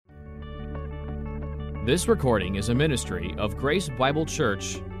This recording is a ministry of Grace Bible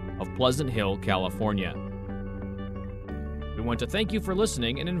Church of Pleasant Hill, California. We want to thank you for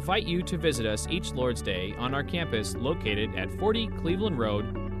listening and invite you to visit us each Lord's Day on our campus located at 40 Cleveland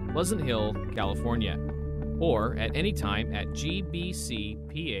Road, Pleasant Hill, California, or at any time at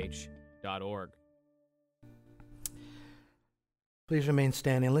gbcph.org. Please remain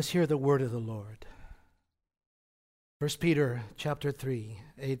standing. Let's hear the word of the Lord. 1 Peter chapter 3,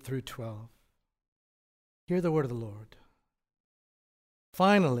 8 through 12. Hear the word of the Lord.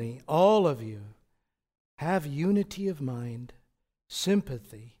 Finally, all of you have unity of mind,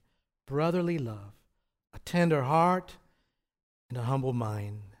 sympathy, brotherly love, a tender heart, and a humble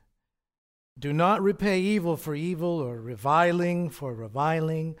mind. Do not repay evil for evil or reviling for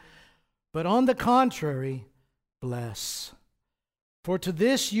reviling, but on the contrary, bless. For to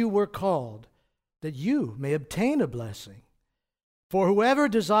this you were called, that you may obtain a blessing. For whoever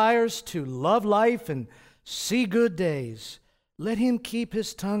desires to love life and see good days, let him keep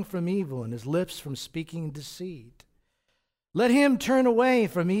his tongue from evil and his lips from speaking deceit. Let him turn away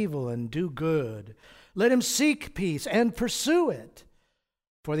from evil and do good. Let him seek peace and pursue it.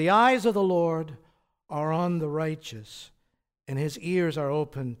 For the eyes of the Lord are on the righteous, and his ears are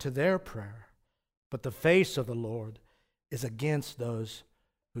open to their prayer. But the face of the Lord is against those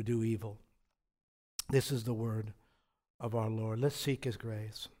who do evil. This is the word of our Lord. Let's seek his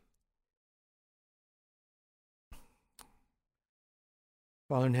grace.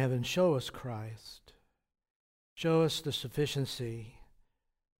 Father in heaven, show us Christ. Show us the sufficiency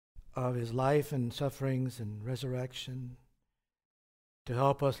of his life and sufferings and resurrection to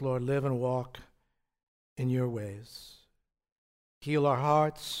help us, Lord, live and walk in your ways. Heal our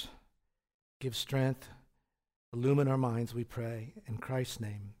hearts, give strength, illumine our minds, we pray. In Christ's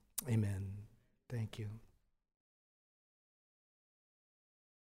name, amen. Thank you.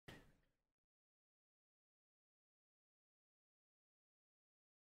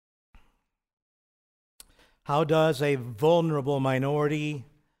 How does a vulnerable minority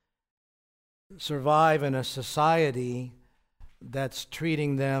survive in a society that's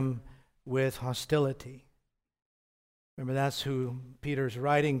treating them with hostility? Remember, that's who Peter's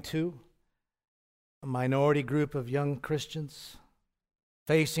writing to, a minority group of young Christians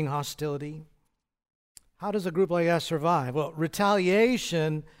facing hostility. How does a group like that survive? Well,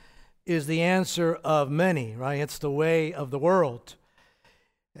 retaliation is the answer of many, right? It's the way of the world.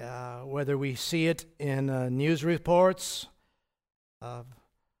 Whether we see it in news reports of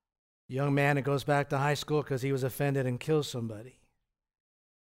a young man that goes back to high school because he was offended and killed somebody,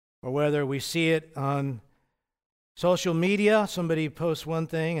 or whether we see it on social media, somebody posts one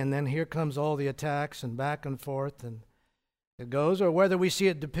thing and then here comes all the attacks and back and forth and it goes, or whether we see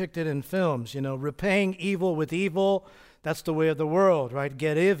it depicted in films, repaying evil with evil. That's the way of the world, right?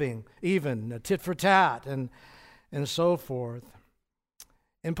 Get even, tit for tat, and so forth.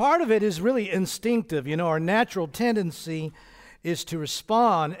 And part of it is really instinctive. Our natural tendency is to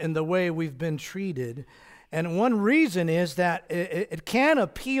respond in the way we've been treated. And one reason is that it can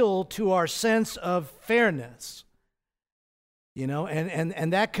appeal to our sense of fairness.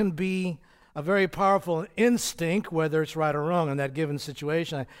 And that can be a very powerful instinct, whether it's right or wrong in that given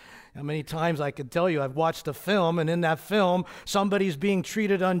situation. How many times I could tell you I've watched a film, and in that film, somebody's being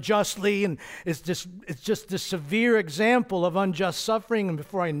treated unjustly, and it's just this severe example of unjust suffering, and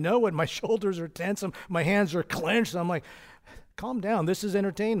before I know it, my shoulders are tense, and my hands are clenched, and I'm like, calm down, this is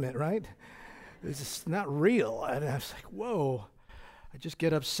entertainment, right? It's not real. And I was like, whoa, I just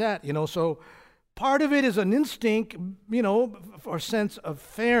get upset, So part of it is an instinct, or sense of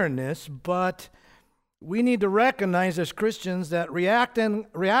fairness, but we need to recognize as Christians that reacting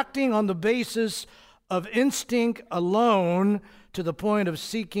on the basis of instinct alone to the point of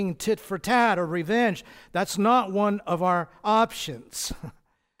seeking tit for tat or revenge, that's not one of our options.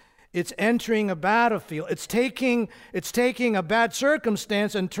 It's entering a battlefield. It's taking a bad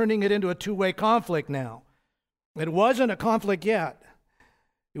circumstance and turning it into a two-way conflict now. It wasn't a conflict yet.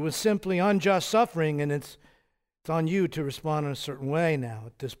 It was simply unjust suffering, and it's on you to respond in a certain way now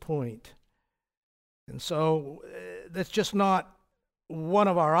at this point. And so that's just not one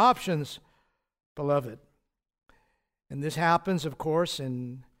of our options, beloved. And this happens, of course,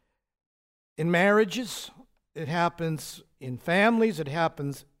 in marriages. It happens in families. It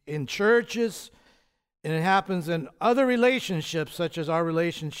happens in churches. And it happens in other relationships, such as our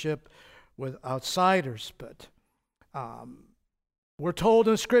relationship with outsiders. But we're told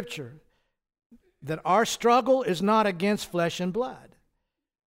in Scripture that our struggle is not against flesh and blood.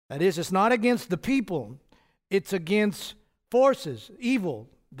 That is, it's not against the people. It's against forces, evil,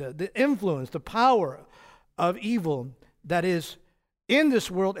 the influence, the power of evil that is in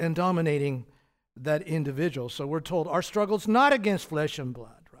this world and dominating that individual. So we're told our struggle's not against flesh and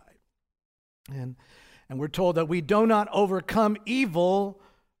blood, right? And we're told that we do not overcome evil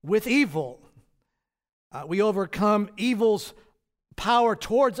with evil. We overcome evil's power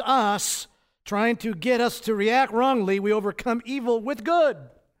towards us, trying to get us to react wrongly. We overcome evil with good.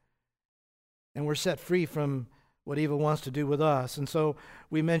 And we're set free from what evil wants to do with us. And so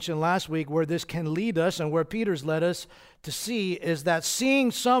we mentioned last week where this can lead us, and where Peter's led us to see is that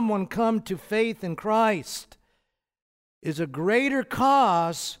seeing someone come to faith in Christ is a greater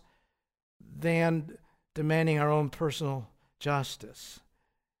cause than demanding our own personal justice.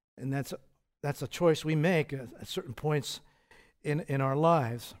 And that's a choice we make at certain points in our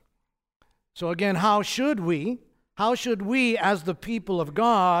lives. So again, how should we as the people of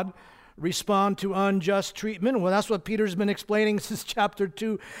God respond to unjust treatment? Well, that's what Peter's been explaining since chapter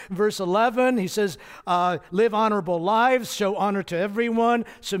 2, verse 11. He says, live honorable lives, show honor to everyone,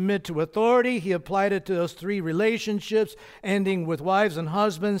 submit to authority. He applied it to those three relationships, ending with wives and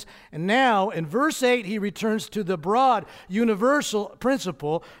husbands. And now, in verse 8, he returns to the broad, universal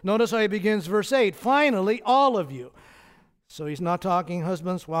principle. Notice how he begins verse 8. Finally, all of you. So he's not talking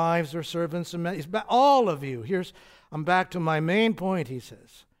husbands, wives, or servants. He's all of you. I'm back to my main point, he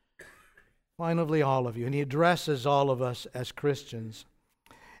says. Finally, all of you. And he addresses all of us as Christians.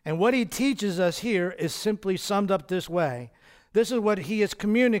 And what he teaches us here is simply summed up this way. This is what he is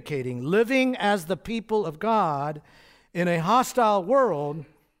communicating. Living as the people of God in a hostile world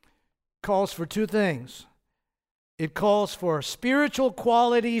calls for two things. It calls for spiritual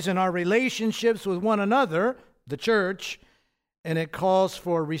qualities in our relationships with one another, the church, and it calls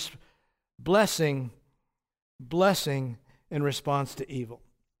for blessing in response to evil.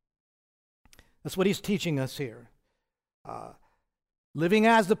 That's what he's teaching us here. Living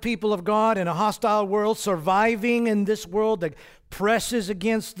as the people of God in a hostile world, surviving in this world that presses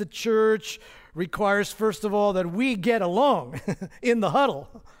against the church, requires, first of all, that we get along in the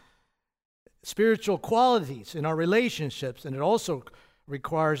huddle. Spiritual qualities in our relationships, and it also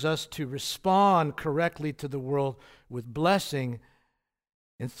requires us to respond correctly to the world with blessing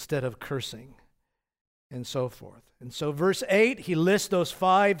instead of cursing, and so forth. And so verse 8, he lists those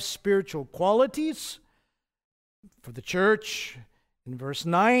 5 spiritual qualities for the church. In verse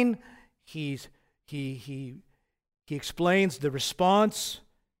 9, he explains the response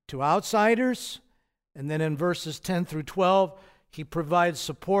to outsiders. And then in verses 10 through 12, he provides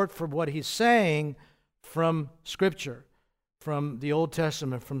support for what he's saying from Scripture, from the Old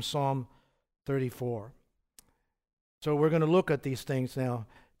Testament, from Psalm 34. So we're going to look at these things now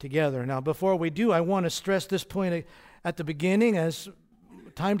together. Now, before we do, I want to stress this point at the beginning, as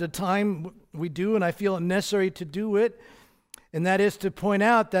time to time we do, and I feel it necessary to do it, and that is to point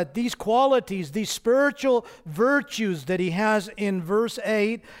out that these qualities, these spiritual virtues that he has in verse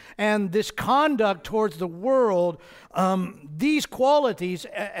 8, and this conduct towards the world, these qualities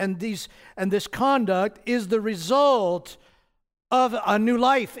and this conduct is the result of a new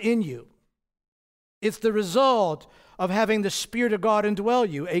life in you. It's the result of having the Spirit of God indwell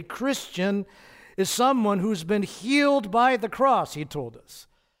you. A Christian is someone who's been healed by the cross, he told us,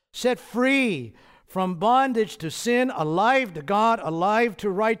 set free from bondage to sin, alive to God, alive to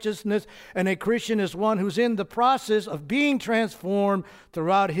righteousness. And a Christian is one who's in the process of being transformed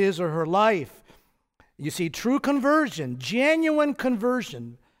throughout his or her life. You see, true conversion, genuine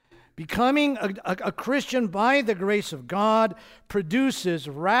conversion, becoming a Christian by the grace of God produces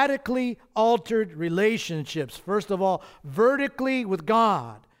radically altered relationships. First of all, vertically with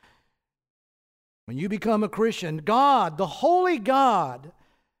God. When you become a Christian, God, the holy God,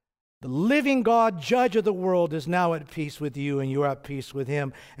 the living God, judge of the world, is now at peace with you, and you are at peace with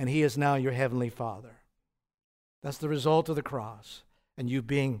him, and he is now your heavenly Father. That's the result of the cross and you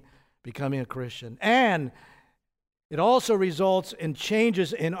becoming a Christian. And it also results in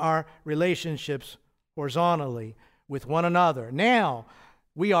changes in our relationships horizontally with one another. Now,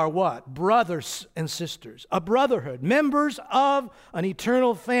 we are what? Brothers and sisters. A brotherhood. Members of an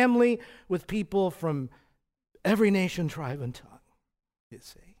eternal family with people from every nation, tribe, and tongue, you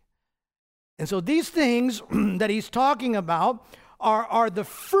see. And so these things that he's talking about are the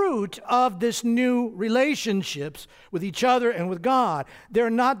fruit of this new relationships with each other and with God. They're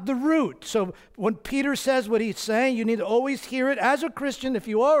not the root. So when Peter says what he's saying, you need to always hear it as a Christian, if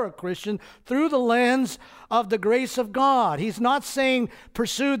you are a Christian, through the lens of the grace of God. He's not saying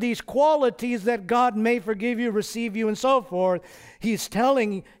pursue these qualities that God may forgive you, receive you, and so forth. He's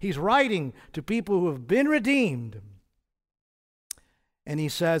writing to people who have been redeemed. And he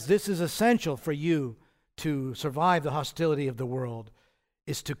says this is essential for you to survive the hostility of the world,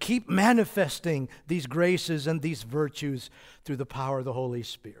 is to keep manifesting these graces and these virtues through the power of the Holy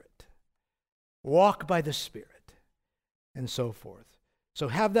Spirit. walk by the Spirit, and so forth. So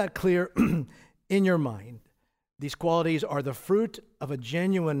have that clear in your mind. These qualities are the fruit of a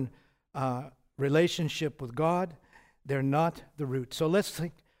genuine relationship with God. They're not the root. So let's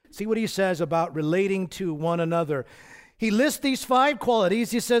see what he says about relating to one another. He lists these 5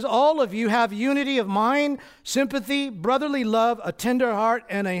 qualities. He says, all of you have unity of mind, sympathy, brotherly love, a tender heart,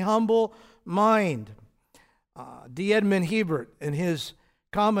 and a humble mind. D. Edmund Hebert, in his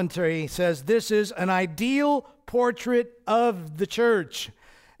commentary, says, this is an ideal portrait of the church.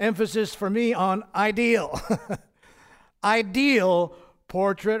 Emphasis for me on ideal. Ideal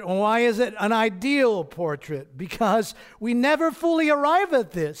portrait. Why is it an ideal portrait? Because we never fully arrive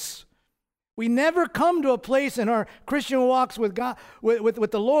at this. We never come to a place in our Christian walks with God,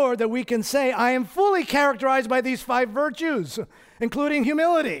 with the Lord, that we can say, I am fully characterized by these 5 virtues, including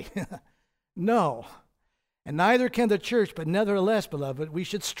humility. No. And neither can the church, but nevertheless, beloved, we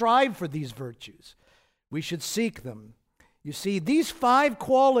should strive for these virtues. We should seek them. You see, these 5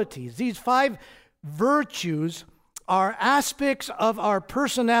 qualities, these 5 virtues are aspects of our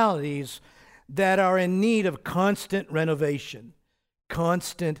personalities that are in need of constant renovation,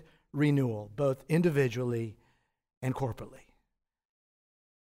 constant renewal, both individually and corporately.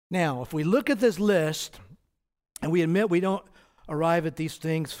 Now, if we look at this list, and we admit we don't arrive at these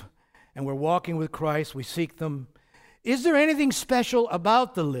things, and we're walking with Christ, we seek them, is there anything special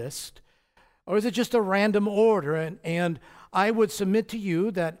about the list, or is it just a random order? And I would submit to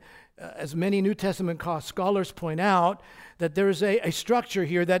you that, as many New Testament scholars point out, that there's a structure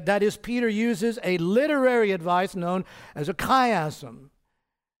here that is, Peter uses a literary advice known as a chiasm.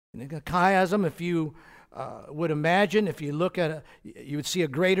 And a chiasm, if you would imagine, if you look at you would see a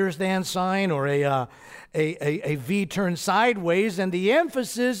greater than sign or a V turned sideways, and the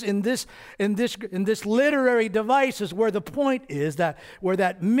emphasis in this literary device is where the point is, that where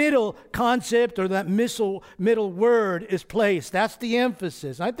that middle concept or that middle word is placed. That's the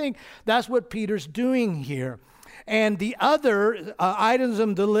emphasis. I think that's what Peter's doing here. And the other items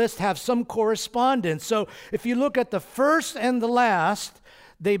on the list have some correspondence. So if you look at the first and the last,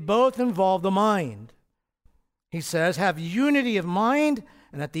 they both involve the mind. He says, have unity of mind,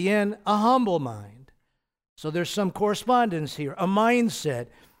 and at the end, a humble mind. So there's some correspondence here, a mindset.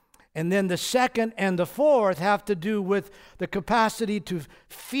 And then the second and the fourth have to do with the capacity to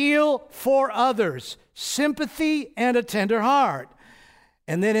feel for others, sympathy and a tender heart.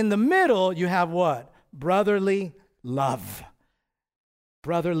 And then in the middle, you have what? Brotherly love.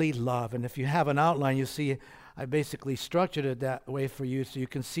 Brotherly love. And if you have an outline, you see I basically structured it that way for you so you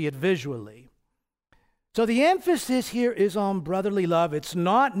can see it visually. So the emphasis here is on brotherly love. It's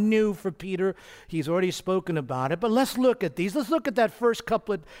not new for Peter. He's already spoken about it. But let's look at these. Let's look at that first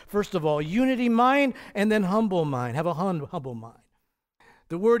couplet. First of all, unity mind and then humble mind. Have a humble mind.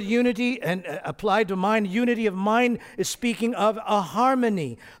 The word unity and applied to mind, unity of mind, is speaking of a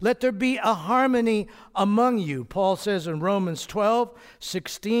harmony. Let there be a harmony among you. Paul says in Romans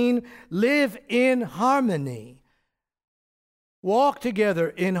 12:16, live in harmony. Walk together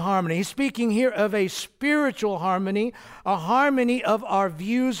in harmony. He's speaking here of a spiritual harmony, a harmony of our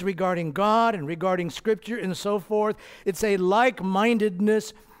views regarding God and regarding Scripture and so forth. It's a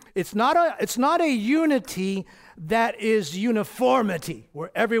like-mindedness. It's not a unity that is uniformity,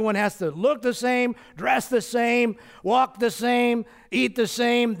 where everyone has to look the same, dress the same, walk the same, eat the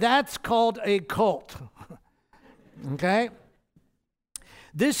same. That's called a cult. Okay?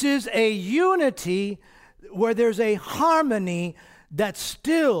 This is a unity where there's a harmony that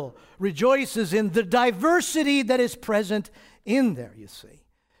still rejoices in the diversity that is present in there, you see.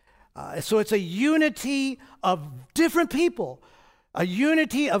 So it's a unity of different people, a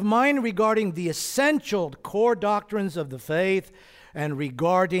unity of mind regarding the essential core doctrines of the faith and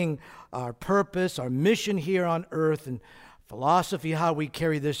regarding our purpose, our mission here on earth, and philosophy, how we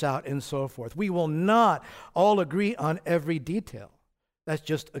carry this out, and so forth. We will not all agree on every detail. That's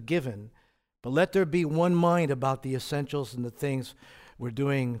just a given. But let there be one mind about the essentials and the things we're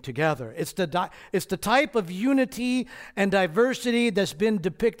doing together. It's the type of unity and diversity that's been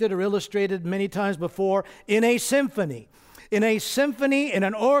depicted or illustrated many times before in a symphony. In a symphony, in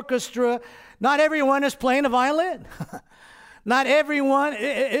an orchestra, not everyone is playing a violin. Not everyone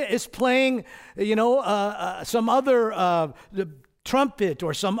is playing, some other trumpet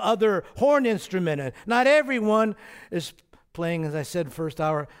or some other horn instrument. Not everyone is playing, as I said, first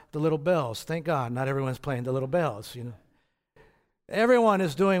hour, the little bells. Thank God, not everyone's playing the little bells, Everyone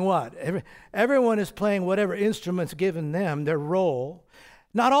is doing what? Everyone is playing whatever instrument's given them, their role.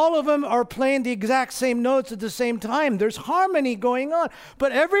 Not all of them are playing the exact same notes at the same time. There's harmony going on,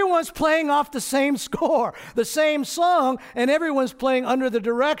 but everyone's playing off the same score, the same song, and everyone's playing under the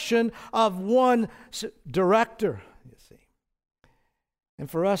direction of one director, you see. And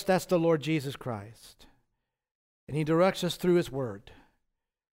for us, that's the Lord Jesus Christ. And he directs us through his word,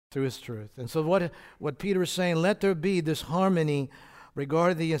 through his truth. And so what Peter is saying, let there be this harmony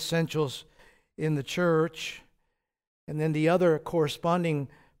regarding the essentials in the church. And then the other corresponding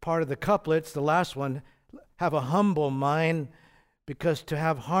part of the couplets, the last one, have a humble mind, because to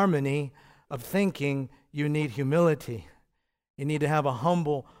have harmony of thinking, you need humility. You need to have a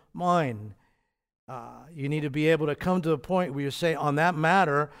humble mind. You need to be able to come to a point where you say, on that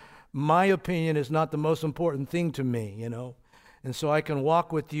matter, my opinion is not the most important thing to me, you know. And so I can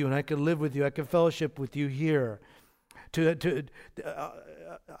walk with you, and I can live with you, I can fellowship with you here.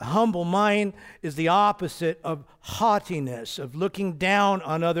 A humble mind is the opposite of haughtiness, of looking down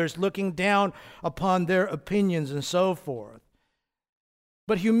on others, looking down upon their opinions and so forth.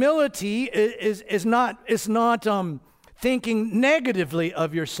 But humility is not thinking negatively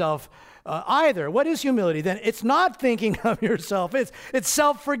of yourself either. What is humility then? It's not thinking of yourself. It's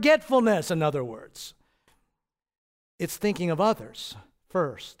self-forgetfulness, in other words. It's thinking of others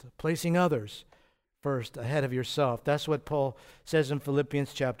first, placing others first ahead of yourself. That's what Paul says in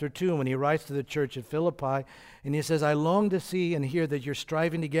Philippians chapter 2 when he writes to the church at Philippi, and he says, I long to see and hear that you're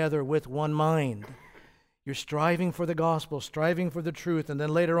striving together with one mind. You're striving for the gospel, striving for the truth. And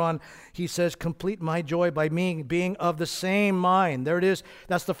then later on, he says, complete my joy by me being of the same mind. There it is.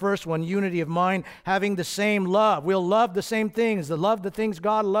 That's the first one, unity of mind, having the same love. We'll love the same things, love the things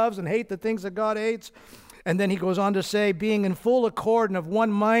God loves and hate the things that God hates. And then he goes on to say, being in full accord and of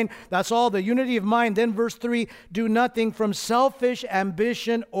one mind, that's all, the unity of mind. Then verse 3, do nothing from selfish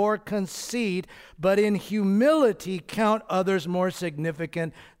ambition or conceit, but in humility count others more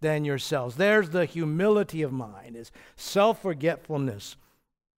significant than yourselves. There's the humility of mind, is self-forgetfulness.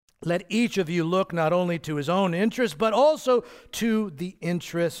 Let each of you look not only to his own interests, but also to the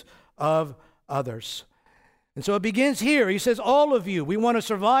interests of others. And so it begins here. He says, all of you, we want to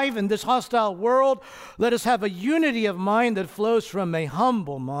survive in this hostile world. Let us have a unity of mind that flows from a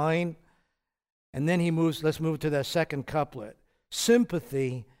humble mind. And then let's move to that second couplet,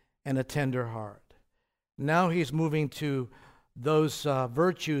 sympathy and a tender heart. Now he's moving to those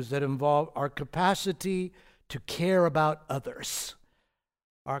virtues that involve our capacity to care about others,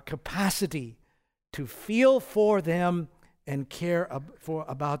 our capacity to feel for them and care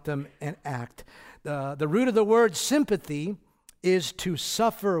about them and act. The root of the word sympathy is to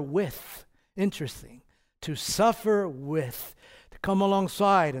suffer with. Interesting. To suffer with. To come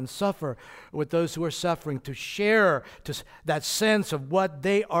alongside and suffer with those who are suffering. To share that sense of what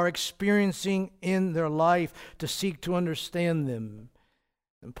they are experiencing in their life. To seek to understand them.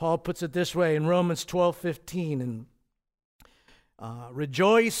 And Paul puts it this way in Romans 12:15. And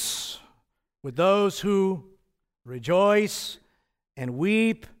rejoice with those who rejoice, and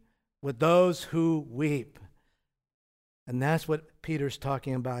weep with those who weep. And that's what Peter's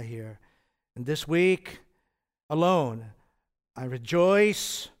talking about here. And this week alone, I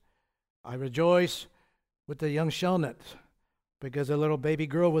rejoice with the young Shelnut because a little baby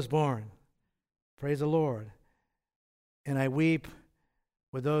girl was born. Praise the Lord. And I weep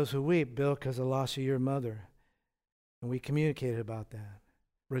with those who weep, Bill, because of the loss of your mother. And we communicated about that.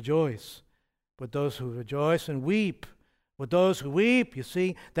 Rejoice with those who rejoice, and weep with those who weep. You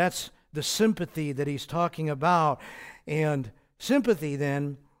see, that's the sympathy that he's talking about. And sympathy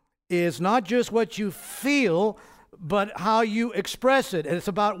then is not just what you feel, but how you express it. And it's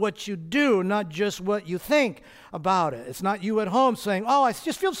about what you do, not just what you think about it. It's not you at home saying, oh, I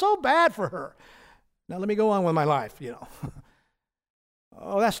just feel so bad for her. Now let me go on with my life, you know.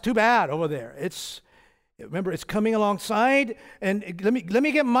 Oh, that's too bad over there. Remember, it's coming alongside, and let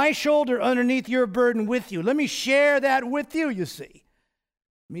me get my shoulder underneath your burden with you. Let me share that with you, you see.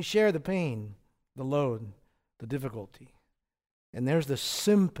 Let me share the pain, the load, the difficulty. And there's the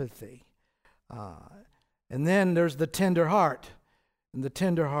sympathy. And then there's the tender heart. And the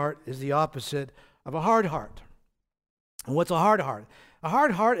tender heart is the opposite of a hard heart. And what's a hard heart? A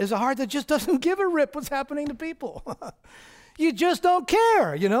hard heart is a heart that just doesn't give a rip what's happening to people. You just don't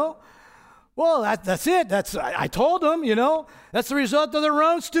care, you know. Well, that's it. I told them, you know. That's the result of their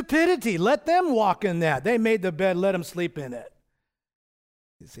own stupidity. Let them walk in that. They made the bed, let them sleep in it.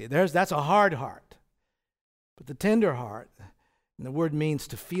 You see, that's a hard heart. But the tender heart, and the word means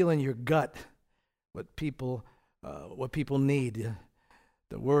to feel in your gut what people need.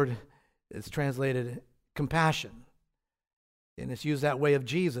 The word is translated compassion. And it's used that way of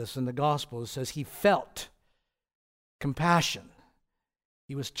Jesus in the gospel. It says he felt compassion.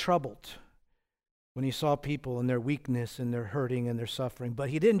 He was troubled when he saw people in their weakness and their hurting and their suffering. But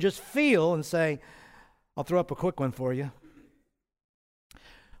he didn't just feel and say, I'll throw up a quick one for you.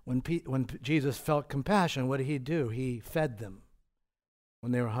 When Jesus felt compassion, what did he do? He fed them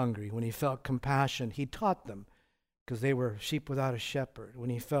when they were hungry. When he felt compassion, he taught them because they were sheep without a shepherd. When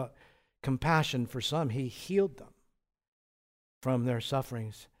he felt compassion for some, he healed them from their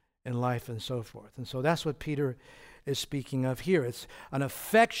sufferings in life and so forth. And so that's what Peter is speaking of here. It's an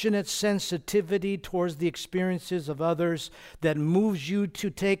affectionate sensitivity towards the experiences of others that moves you to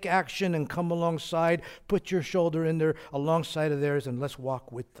take action and come alongside, put your shoulder in there alongside of theirs, and let's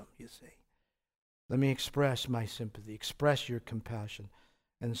walk with them, you see. Let me express my sympathy, express your compassion,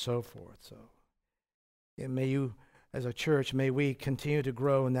 and so forth. So may you, as a church, may we continue to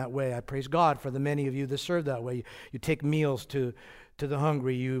grow in that way. I praise God for the many of you that serve that way. You take meals to the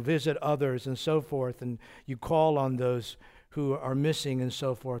hungry, you visit others and so forth, and you call on those who are missing and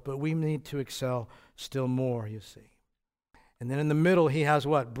so forth. But we need to excel still more, you see. And then in the middle, he has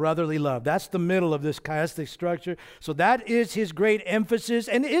what? Brotherly love. That's the middle of this chiastic structure. So that is his great emphasis.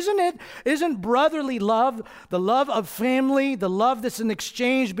 And isn't brotherly love the love of family, the love that's an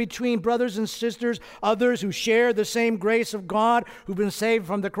exchange between brothers and sisters, others who share the same grace of God, who've been saved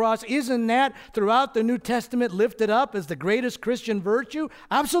from the cross? Isn't that throughout the New Testament lifted up as the greatest Christian virtue?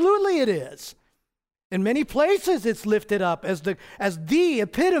 Absolutely it is. In many places, it's lifted up as the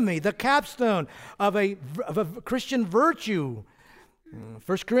epitome, the capstone of a Christian virtue.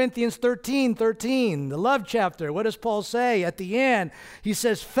 1 Corinthians 13:13, the love chapter. What does Paul say at the end? He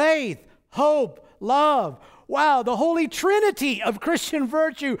says, faith, hope, love. Wow, the holy trinity of Christian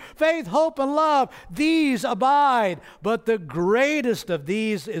virtue, faith, hope, and love, these abide. But the greatest of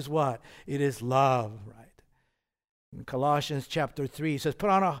these is what? It is love, right? In Colossians chapter 3, he says, put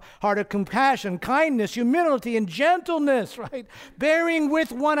on a heart of compassion, kindness, humility, and gentleness, right? Bearing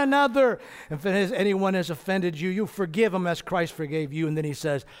with one another. If anyone has offended you, you forgive them as Christ forgave you. And then he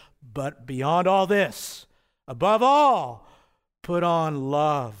says, but beyond all this, above all, put on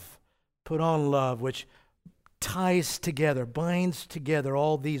love. Put on love, which ties together, binds together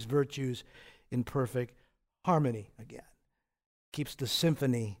all these virtues in perfect harmony again. Keeps the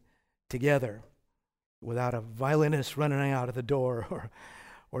symphony together, without a violinist running out of the door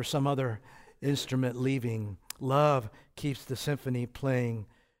or some other instrument leaving. Love keeps the symphony playing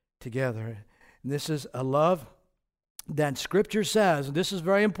together. And this is a love that Scripture says, and this is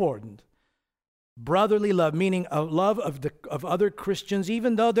very important, brotherly love, meaning a love of other Christians,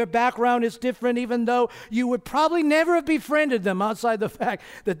 even though their background is different, even though you would probably never have befriended them outside the fact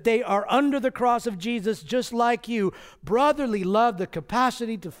that they are under the cross of Jesus just like you. Brotherly love, the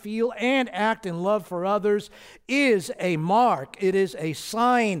capacity to feel and act in love for others, is a mark. It is a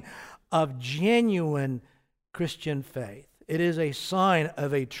sign of genuine Christian faith. It is a sign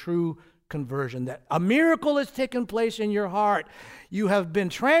of a true conversion, that a miracle has taken place in your heart. You have been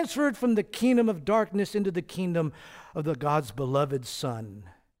transferred from the kingdom of darkness into the kingdom of the God's beloved Son.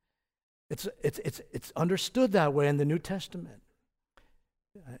 It's understood that way in the New Testament.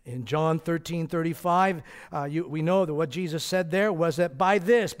 In John 13:35, we know that what Jesus said there was that by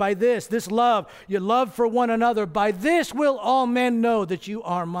this love, your love for one another, by this will all men know that you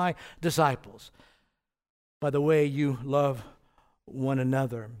are my disciples, by the way you love one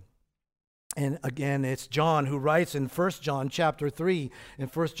another. And again, it's John who writes in 1 John chapter 3. In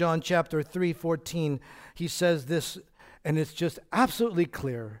 1 John chapter 3:14, he says this, and it's just absolutely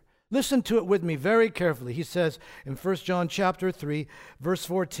clear. Listen to it with me very carefully. He says in 1 John chapter 3, verse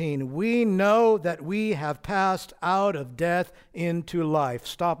 14, we know that we have passed out of death into life.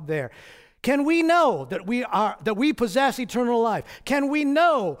 Stop there. Can we know that we possess eternal life? Can we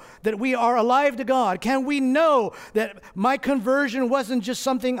know that we are alive to God? Can we know that my conversion wasn't just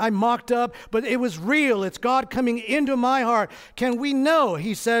something I mocked up, but it was real? It's God coming into my heart. Can we know?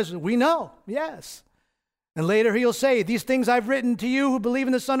 He says, we know. Yes. And later he'll say, these things I've written to you who believe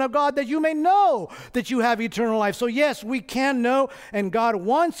in the Son of God, that you may know that you have eternal life. So yes, we can know, and God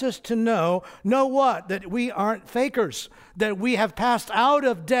wants us to know what? That we aren't fakers, that we have passed out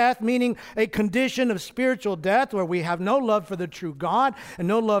of death, meaning a condition of spiritual death where we have no love for the true God and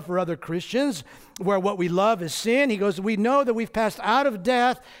no love for other Christians, where what we love is sin. He goes, we know that we've passed out of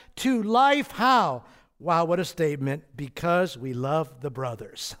death to life. How? Wow, what a statement. Because we love the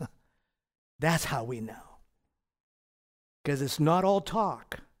brothers. That's how we know. Because it's not all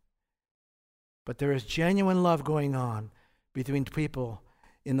talk, but there is genuine love going on between people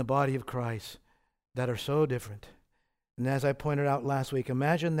in the body of Christ that are so different. And as I pointed out last week,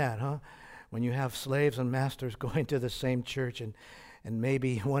 imagine that, huh? When you have slaves and masters going to the same church, and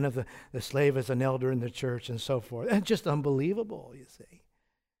maybe one of the slave is an elder in the church and so forth. It's just unbelievable, you see.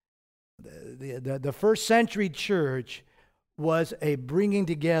 The first century church was a bringing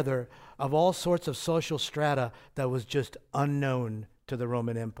together of all sorts of social strata that was just unknown to the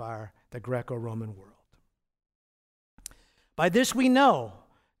Roman Empire, the Greco-Roman world. By this we know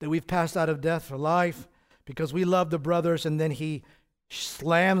that we've passed out of death for life because we love the brothers, and then he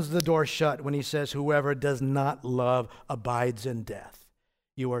slams the door shut when he says, whoever does not love abides in death.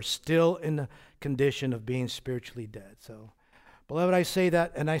 You are still in the condition of being spiritually dead. So, beloved, I say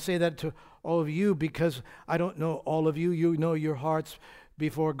that, and I say that to all of you because I don't know all of you. You know your hearts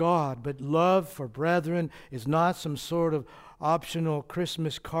before God, but love for brethren is not some sort of optional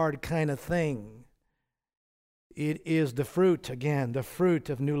Christmas card kind of thing. It is the fruit, again, the fruit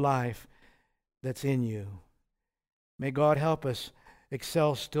of new life that's in you. May God help us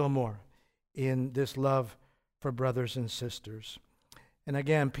excel still more in this love for brothers and sisters. And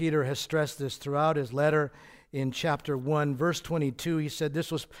again, Peter has stressed this throughout his letter. In chapter 1, verse 22, he said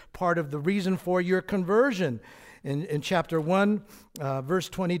this was part of the reason for your conversion. In chapter 1, verse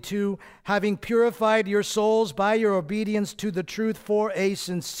 22, having purified your souls by your obedience to the truth for a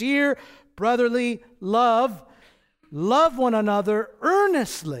sincere brotherly love, love one another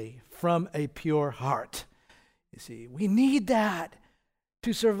earnestly from a pure heart. You see, we need that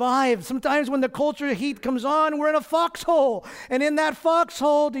to survive. Sometimes when the culture heat comes on, we're in a foxhole. And in that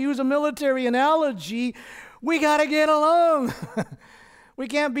foxhole, to use a military analogy, we got to get along. We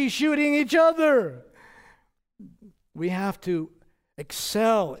can't be shooting each other. We have to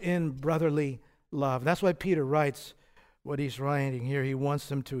excel in brotherly love. That's why Peter writes what he's writing here. He wants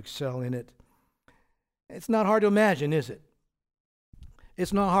them to excel in it. It's not hard to imagine, is it?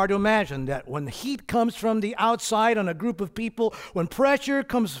 It's not hard to imagine that when heat comes from the outside on a group of people, when pressure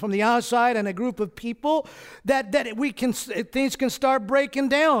comes from the outside on a group of people, that things can start breaking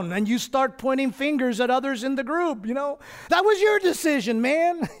down, and you start pointing fingers at others in the group. You know, that was your decision,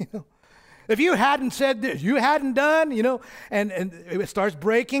 man. If you hadn't said this, you hadn't done, and it starts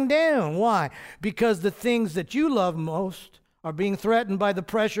breaking down. Why? Because the things that you love most are being threatened by the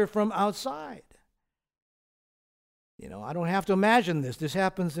pressure from outside. I don't have to imagine this. This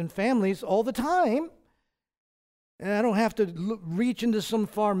happens in families all the time. And I don't have to reach into some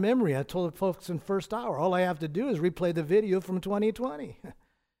far memory. I told the folks in first hour, all I have to do is replay the video from 2020.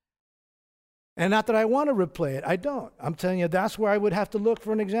 And not that I want to replay it. I don't. I'm telling you, that's where I would have to look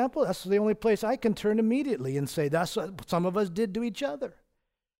for an example. That's the only place I can turn immediately and say, that's what some of us did to each other.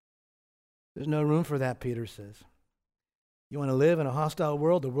 There's no room for that, Peter says. You want to live in a hostile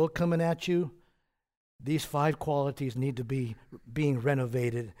world, the world coming at you? These 5 qualities need to be being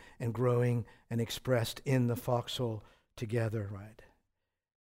renovated and growing and expressed in the foxhole together, right?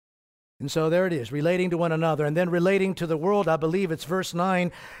 And so there it is, relating to one another. And then relating to the world, I believe it's verse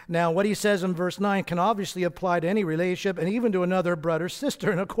 9. Now, what he says in verse 9 can obviously apply to any relationship and even to another brother or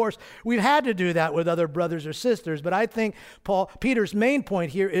sister. And of course, we've had to do that with other brothers or sisters. But I think Peter's main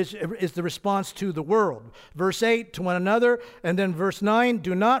point here is the response to the world. Verse 8, to one another. And then verse 9,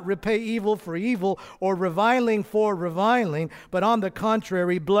 do not repay evil for evil or reviling for reviling, but on the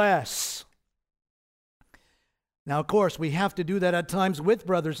contrary, bless. Now, of course, we have to do that at times with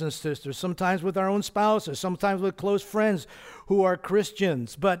brothers and sisters, sometimes with our own spouses, sometimes with close friends who are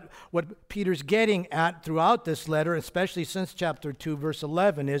Christians. But what Peter's getting at throughout this letter, especially since chapter 2, verse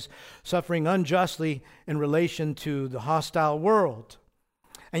 11, is suffering unjustly in relation to the hostile world.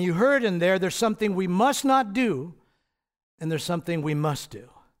 And you heard in there's something we must not do, and there's something we must do.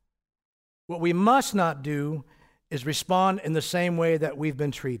 What we must not do is respond in the same way that we've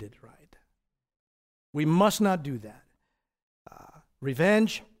been treated, right? We must not do that.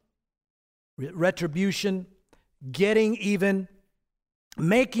 Revenge, retribution, getting even,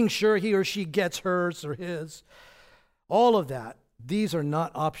 making sure he or she gets hers or his, all of that, these are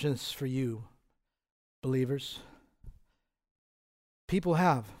not options for you, believers. People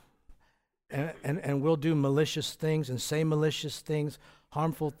have and will do malicious things and say malicious things,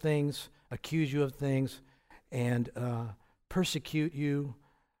 harmful things, accuse you of things, and persecute you,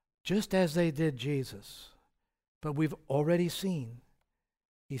 just as they did Jesus. But we've already seen,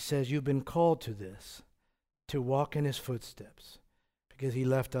 he says, you've been called to this, to walk in his footsteps, because he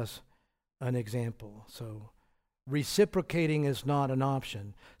left us an example. So reciprocating is not an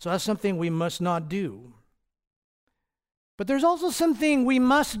option. So that's something we must not do. But there's also something we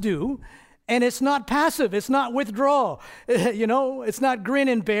must do, and it's not passive. It's not withdraw. It's not grin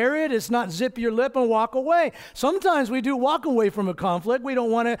and bear it. It's not zip your lip and walk away. Sometimes we do walk away from a conflict. We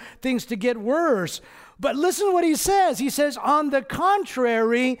don't want things to get worse. But listen to what he says. He says, on the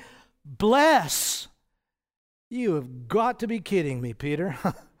contrary, bless. You have got to be kidding me, Peter.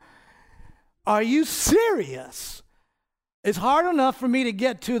 Are you serious? It's hard enough for me to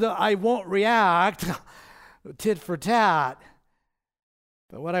get to the I won't react, tit for tat.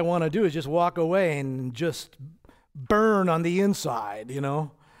 But what I want to do is just walk away and just burn on the inside,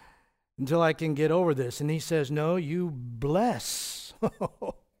 until I can get over this. And he says, no, you bless.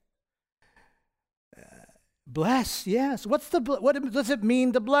 Bless, yes. What does it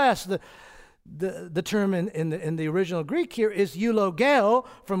mean to bless? The term in the original Greek here is eulogeo,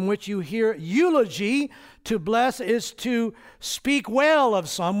 from which you hear eulogy. To bless is to speak well of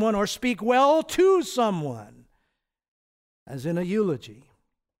someone or speak well to someone, as in a eulogy.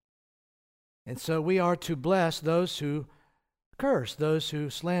 And so we are to bless those who curse, those who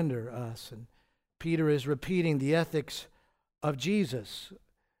slander us. And Peter is repeating the ethics of Jesus.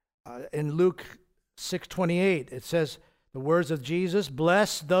 In Luke 6:28, it says, the words of Jesus,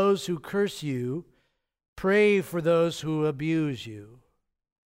 bless those who curse you, pray for those who abuse you.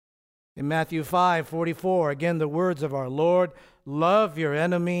 In Matthew 5:44, again, the words of our Lord, love your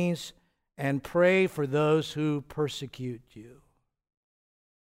enemies and pray for those who persecute you.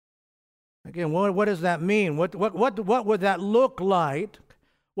 Again, what does that mean? What would that look like?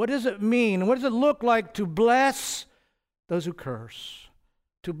 What does it mean? What does it look like to bless those who curse?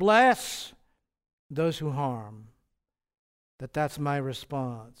 To bless those who harm? That's my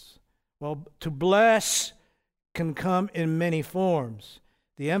response. Well, to bless can come in many forms.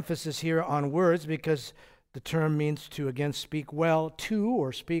 The emphasis here on words, because the term means to, again, speak well to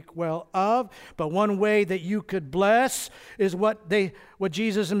or speak well of. But one way that you could bless is what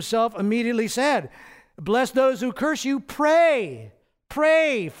Jesus himself immediately said. Bless those who curse you, pray.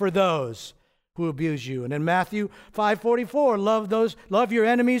 Pray for those who abuse you. And in Matthew 5:44, love your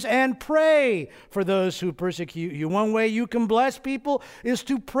enemies and pray for those who persecute you. One way you can bless people is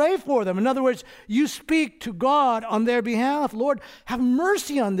to pray for them. In other words, you speak to God on their behalf. Lord, have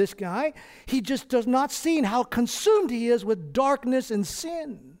mercy on this guy. He just does not see how consumed he is with darkness and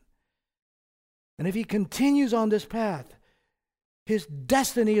sin. And if he continues on this path, his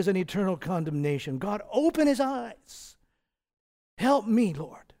destiny is an eternal condemnation. God, open his eyes. Help me,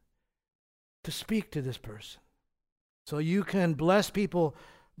 Lord, to speak to this person. So you can bless people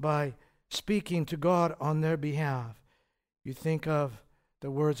by speaking to God on their behalf. You think of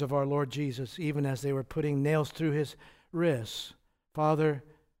the words of our Lord Jesus, even as they were putting nails through his wrists. Father,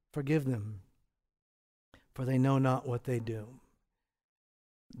 forgive them, for they know not what they do.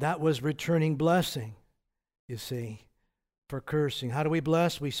 That was returning blessing, you see, for cursing. How do we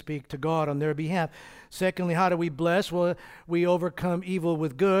bless? We speak to God on their behalf. Secondly, how do we bless? Well, we overcome evil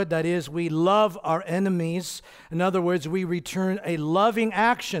with good. That is, we love our enemies. In other words, we return a loving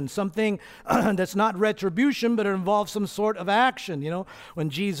action, something that's not retribution, but it involves some sort of action. When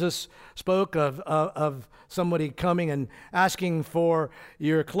Jesus spoke of somebody coming and asking for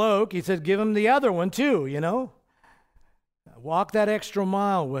your cloak, he said, give him the other one too, Walk that extra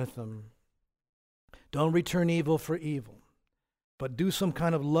mile with them. Don't return evil for evil, but do some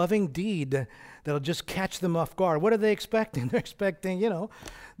kind of loving deed that'll just catch them off guard. What are they expecting? They're expecting,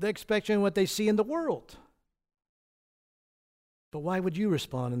 they're expecting what they see in the world. But why would you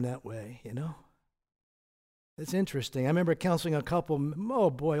respond in that way, It's interesting. I remember counseling a couple,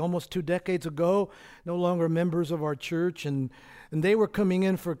 almost 2 decades ago, no longer members of our church, and they were coming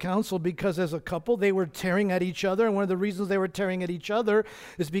in for counsel because as a couple, they were tearing at each other. And one of the reasons they were tearing at each other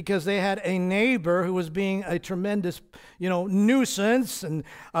is because they had a neighbor who was being a tremendous, nuisance and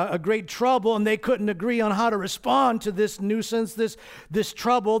a great trouble, and they couldn't agree on how to respond to this nuisance, this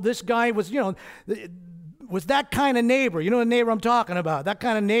trouble. This guy was, was that kind of neighbor. The neighbor I'm talking about. That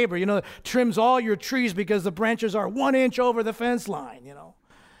kind of neighbor, trims all your trees because the branches are 1 inch over the fence line,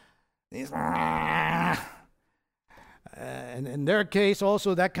 He's, and in their case,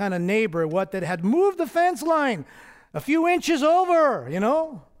 also that kind of neighbor, that had moved the fence line a few inches over,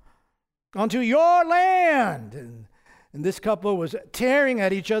 onto your land. And this couple was tearing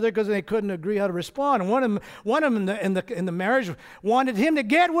at each other because they couldn't agree how to respond. And one of them in the marriage wanted him to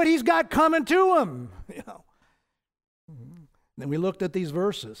get what he's got coming to him. Then we looked at these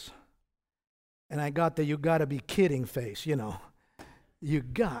verses, and I got the "you got to be kidding" face. You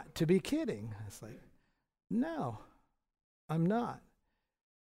got to be kidding. It's like, no, I'm not.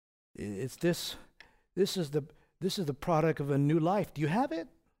 It's this. This is the product of a new life. Do you have it?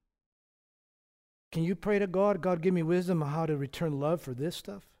 Can you pray to God? God, give me wisdom on how to return love for this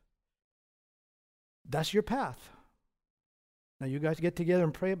stuff. That's your path. Now you guys get together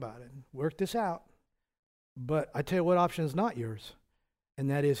and pray about it. Work this out. But I tell you what option is not yours, and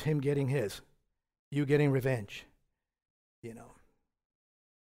that is him getting his, you getting revenge.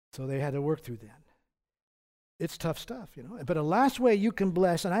 So they had to work through that. It's tough stuff, But the last way you can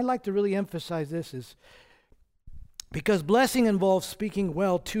bless, and I like to really emphasize this, is Because blessing involves speaking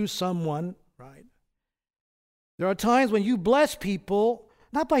well to someone, right? There are times when you bless people,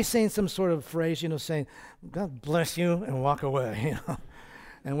 not by saying some sort of phrase, saying, God bless you, and walk away,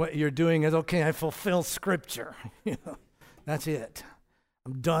 And what you're doing is, okay, I fulfill Scripture. That's it.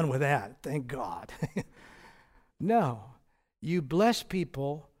 I'm done with that. Thank God. No, you bless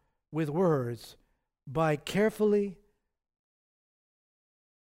people with words by carefully,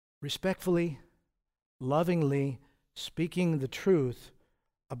 respectfully, lovingly speaking the truth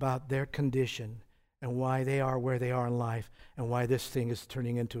about their condition and why they are where they are in life and why this thing is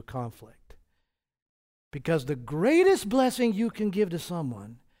turning into a conflict. Because the greatest blessing you can give to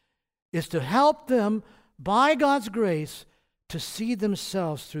someone is to help them, by God's grace, to see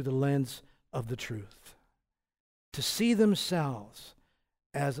themselves through the lens of the truth. To see themselves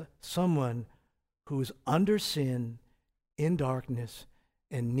as someone who's under sin, in darkness,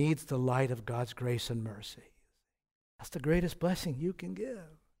 and needs the light of God's grace and mercy. That's the greatest blessing you can give.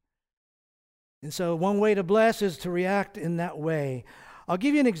 And so one way to bless is to react in that way. I'll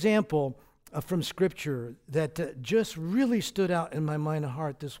give you an example from Scripture that just really stood out in my mind and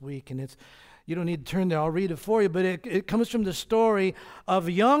heart this week. And you don't need to turn there, I'll read it for you. But it comes from the story of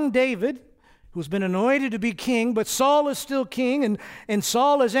young David, who's been anointed to be king, but Saul is still king, and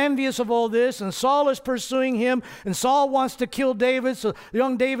Saul is envious of all this, and Saul is pursuing him, and Saul wants to kill David, so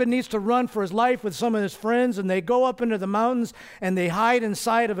young David needs to run for his life with some of his friends, and they go up into the mountains, and they hide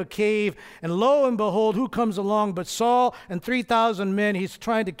inside of a cave, and lo and behold, who comes along but Saul and 3,000 men. He's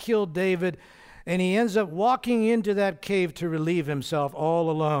trying to kill David, and he ends up walking into that cave to relieve himself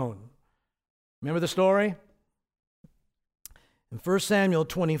all alone. Remember the story? In 1 Samuel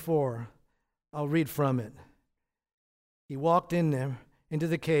 24, I'll read from it. He walked in there, into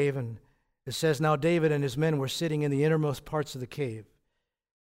the cave, and it says, Now David and his men were sitting in the innermost parts of the cave.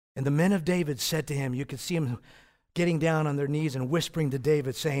 And the men of David said to him, you could see them getting down on their knees and whispering to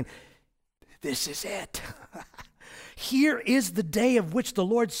David, saying, This is it. Here is the day of which the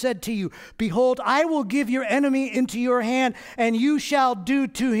Lord said to you, Behold, I will give your enemy into your hand, and you shall do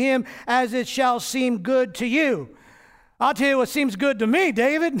to him as it shall seem good to you. I'll tell you what seems good to me,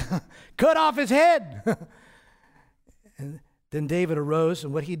 David. Cut off his head. And then David arose,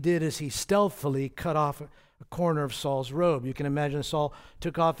 and what he did is he stealthily cut off a corner of Saul's robe. You can imagine Saul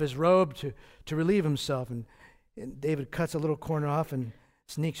took off his robe to relieve himself, and David cuts a little corner off and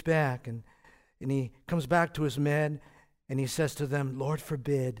sneaks back, and he comes back to his men, and he says to them, Lord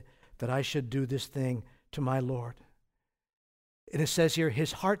forbid that I should do this thing to my Lord. And it says here,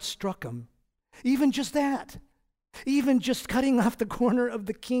 his heart struck him. Even just that. Even just cutting off the corner of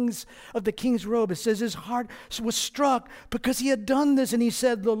the king's robe, it says his heart was struck because he had done this, and he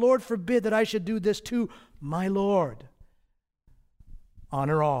said, The Lord forbid that I should do this to my Lord.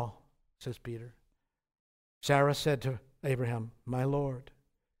 Honor all, says Peter. Sarah said to Abraham, My Lord.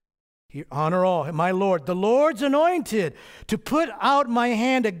 Honor all, my Lord, the Lord's anointed, to put out my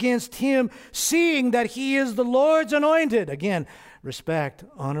hand against him, seeing that he is the Lord's anointed. Again, respect,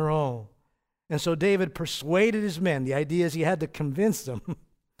 honor all. And so David persuaded his men. The idea is he had to convince them.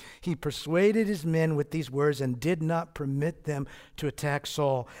 He persuaded his men with these words and did not permit them to attack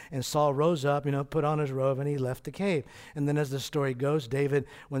Saul. And Saul rose up, put on his robe, and he left the cave. And then as the story goes, David,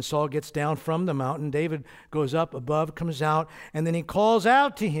 when Saul gets down from the mountain, David goes up above, comes out, and then he calls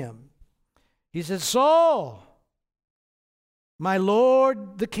out to him. He says, Saul, my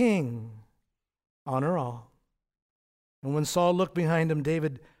Lord the king, honor all. And when Saul looked behind him,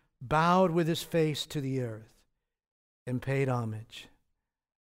 David bowed with his face to the earth and paid homage.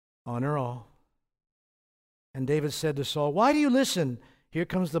 Honor all. And David said to Saul, Why do you listen? Here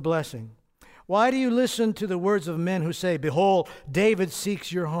comes the blessing. Why do you listen to the words of men who say, Behold, David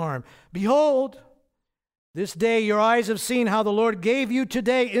seeks your harm? Behold, this day your eyes have seen how the Lord gave you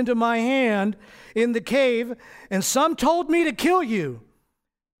today into my hand in the cave, and some told me to kill you,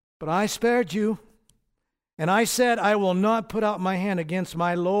 but I spared you. And I said, I will not put out my hand against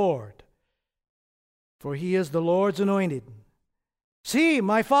my Lord, for he is the Lord's anointed. See,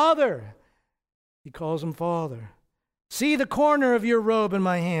 my father, he calls him father. See the corner of your robe in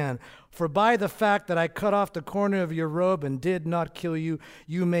my hand, for by the fact that I cut off the corner of your robe and did not kill you,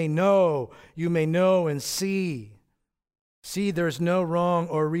 you may know and see. See, there's no wrong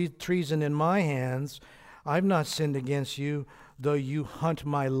or treason in my hands. I've not sinned against you, though you hunt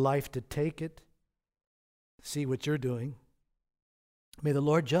my life to take it. See what you're doing. May the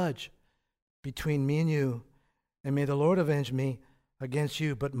Lord judge between me and you, and may the Lord avenge me against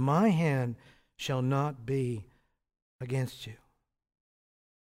you, but my hand shall not be against you.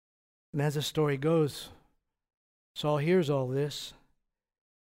 And as the story goes, Saul hears all this,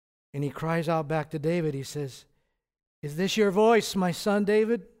 and he cries out back to David. He says, Is this your voice, my son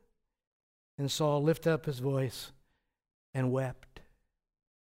David? And Saul lifted up his voice and wept.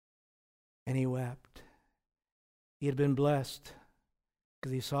 And he wept. He had been blessed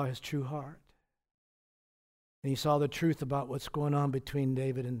because he saw his true heart. And he saw the truth about what's going on between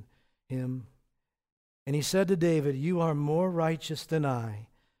David and him. And he said to David, you are more righteous than I,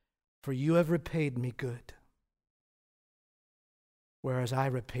 for you have repaid me good, whereas I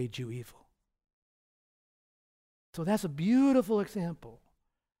repaid you evil. So that's a beautiful example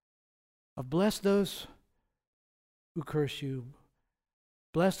of bless those who curse you.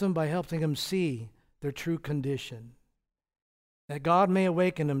 Bless them by helping them see their true condition, that God may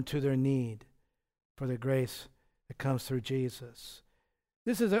awaken them to their need for the grace that comes through Jesus.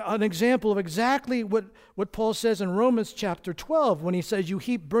 This is an example of exactly what Paul says in Romans chapter 12 when he says you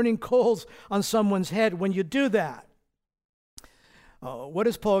heap burning coals on someone's head when you do that. What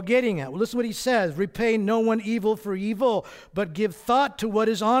is Paul getting at? Well, listen to what he says. Repay no one evil for evil, but give thought to what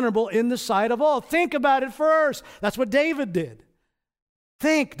is honorable in the sight of all. Think about it first. That's what David did.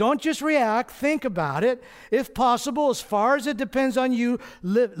 Think. Don't just react. Think about it. If possible, as far as it depends on you,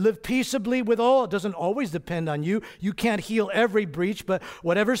 live peaceably with all. It doesn't always depend on you. You can't heal every breach, but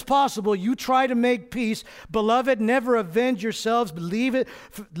whatever's possible, you try to make peace. Beloved, never avenge yourselves, but leave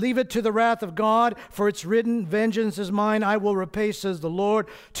it to the wrath of God, for it's written, vengeance is mine, I will repay, says the Lord.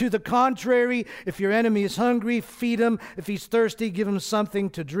 To the contrary, if your enemy is hungry, feed him. If he's thirsty, give him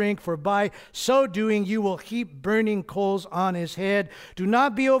something to drink, for by so doing, you will heap burning coals on his head. Do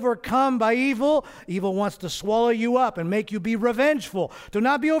not be overcome by evil. Evil wants to swallow you up and make you be revengeful. Do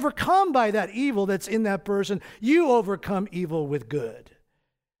not be overcome by that evil that's in that person. You overcome evil with good.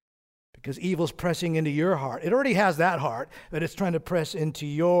 Because evil's pressing into your heart. It already has that heart, but it's trying to press into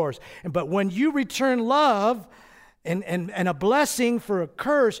yours. But when you return love and a blessing for a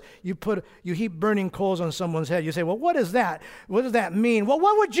curse, you heap burning coals on someone's head. You say, well, what is that? What does that mean? Well,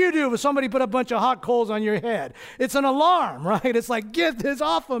 what would you do if somebody put a bunch of hot coals on your head? It's an alarm, right? It's like, get this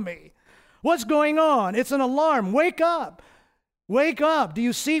off of me. What's going on? It's an alarm. Wake up. Wake up. Do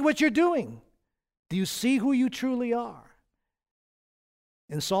you see what you're doing? Do you see who you truly are?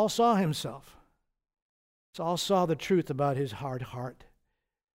 And Saul saw himself. Saul saw the truth about his hard heart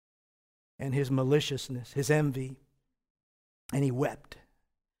and his maliciousness, his envy. And he wept.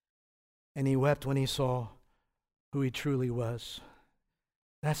 And he wept when he saw who he truly was.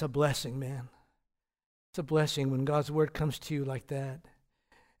 That's a blessing, man. It's a blessing when God's word comes to you like that.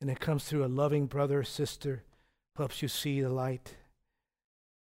 And it comes through a loving brother or sister who helps you see the light.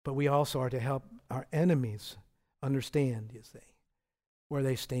 But we also are to help our enemies understand, you see, where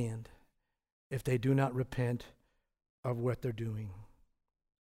they stand if they do not repent of what they're doing.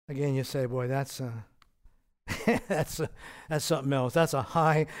 Again, you say, boy, that's that's something else. That's a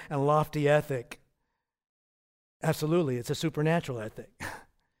high and lofty ethic. Absolutely, it's a supernatural ethic.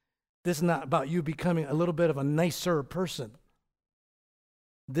 This is not about you becoming a little bit of a nicer person.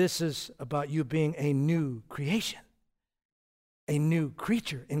 This is about you being a new creation, a new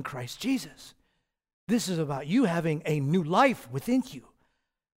creature in Christ Jesus. This is about you having a new life within you.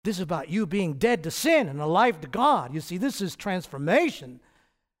 This is about you being dead to sin and alive to God. You see, this is transformation.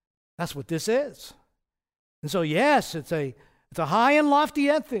 That's what this is. And so, yes, it's a high and lofty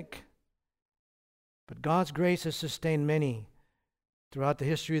ethic. But God's grace has sustained many throughout the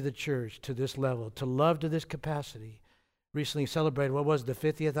history of the church to this level, to love to this capacity. Recently celebrated, the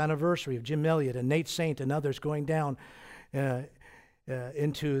 50th anniversary of Jim Elliot and Nate Saint and others going down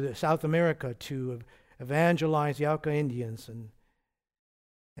into South America to evangelize the Auca Indians.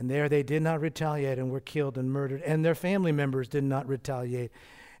 And there they did not retaliate and were killed and murdered. And their family members did not retaliate.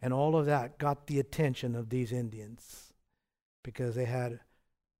 And all of that got the attention of these Indians because they had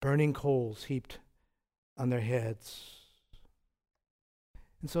burning coals heaped on their heads.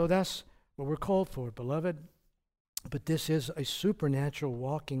 And so that's what we're called for, beloved. But this is a supernatural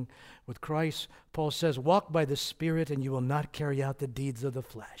walking with Christ. Paul says, walk by the Spirit and you will not carry out the deeds of the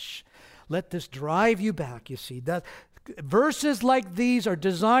flesh. Let this drive you back, you see. That verses like these are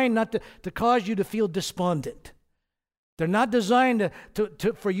designed not to cause you to feel despondent. They're not designed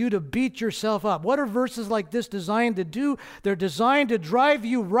for you to beat yourself up. What are verses like this designed to do? They're designed to drive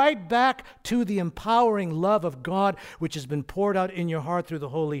you right back to the empowering love of God, which has been poured out in your heart through the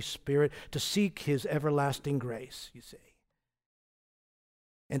Holy Spirit to seek His everlasting grace, you see.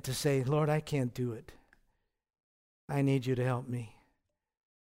 And to say, Lord, I can't do it. I need you to help me.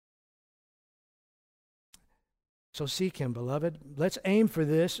 So seek Him, beloved. Let's aim for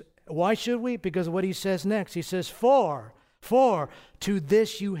this. Why should we? Because of what he says next. He says, For to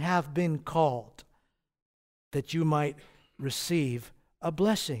this you have been called, that you might receive a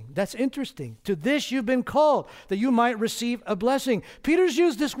blessing. That's interesting. To this you've been called, that you might receive a blessing. Peter's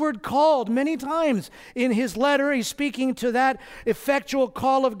used this word called many times in his letter. He's speaking to that effectual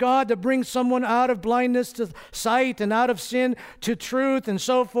call of God to bring someone out of blindness to sight and out of sin to truth and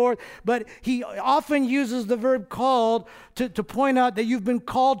so forth. But he often uses the verb called to point out that you've been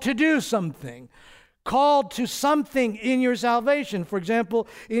called to do something. Called to something in your salvation. For example,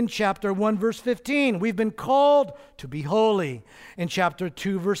 in chapter 1, verse 15, we've been called to be holy. In chapter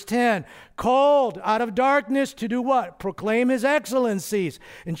 2, verse 10, called out of darkness to do what? Proclaim his excellencies.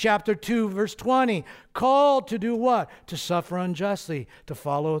 In chapter 2, verse 20, called to do what? To suffer unjustly, to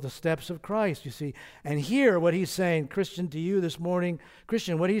follow the steps of Christ, you see. And here, what he's saying, Christian, to you this morning,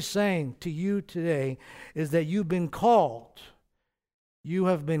 Christian, what he's saying to you today is that you've been called. You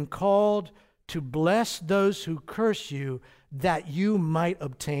have been called to bless those who curse you, that you might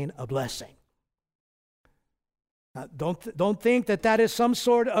obtain a blessing. Now, don't think that is some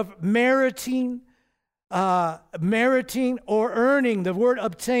sort of meriting or earning. The word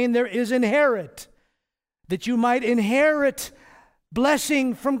obtain there is inherit, that you might inherit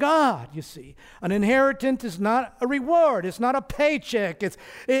blessing from God, you see. An inheritance is not a reward. It's not a paycheck.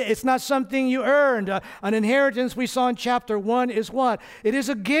 It's not something you earned. An inheritance, we saw in chapter 1, is what? It is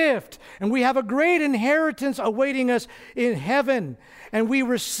a gift. And we have a great inheritance awaiting us in heaven. And we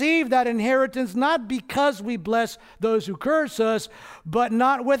receive that inheritance not because we bless those who curse us, but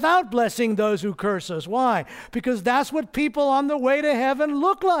not without blessing those who curse us. Why? Because that's what people on the way to heaven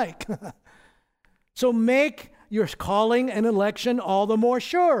look like. So make your calling and election all the more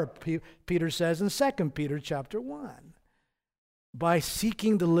sure, Peter says in 2 Peter chapter 1. By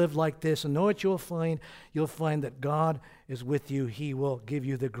seeking to live like this, and know what you'll find? You'll find that God is with you. He will give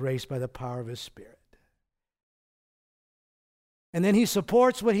you the grace by the power of his Spirit. And then he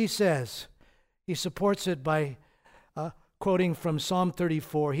supports what he says. He supports it by quoting from Psalm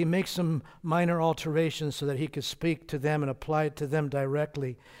 34. He makes some minor alterations so that he could speak to them and apply it to them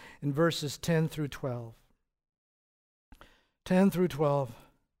directly in verses 10 through 12. 10 through 12,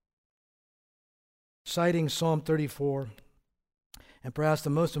 citing Psalm 34. And perhaps the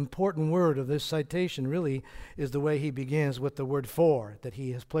most important word of this citation really is the way he begins with the word for that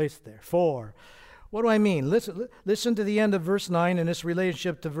he has placed there. For. What do I mean? Listen to the end of verse 9 in its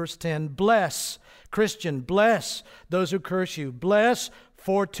relationship to verse 10. Bless, Christian, bless those who curse you. Bless,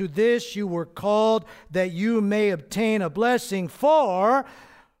 for to this you were called, that you may obtain a blessing.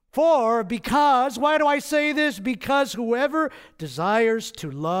 Because, why do I say this? Because whoever desires to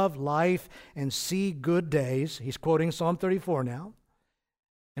love life and see good days, he's quoting Psalm 34 now.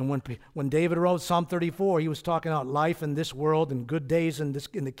 And when David wrote Psalm 34, he was talking about life in this world and good days in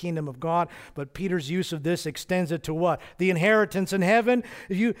the kingdom of God. But Peter's use of this extends it to what? The inheritance in heaven.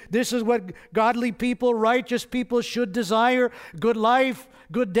 This is what godly people, righteous people should desire. Good life,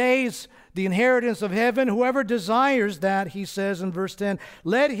 good days, the inheritance of heaven. Whoever desires that, he says in verse 10,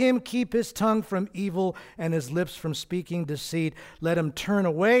 let him keep his tongue from evil and his lips from speaking deceit. Let him turn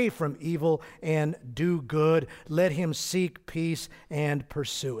away from evil and do good. Let him seek peace and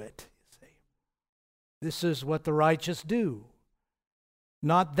pursue it. This is what the righteous do.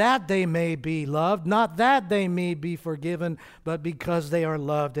 Not that they may be loved, not that they may be forgiven, but because they are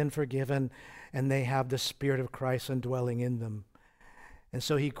loved and forgiven and they have the Spirit of Christ indwelling in them. And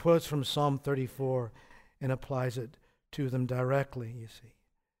so he quotes from Psalm 34 and applies it to them directly, you see.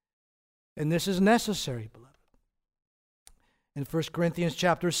 And this is necessary, beloved. In 1 Corinthians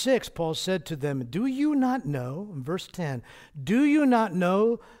chapter 6, Paul said to them, do you not know, in verse 10, do you not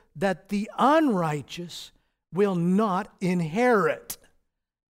know that the unrighteous will not inherit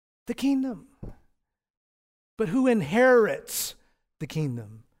the kingdom? But who inherits the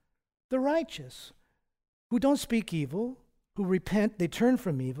kingdom? The righteous, who don't speak evil, who repent, they turn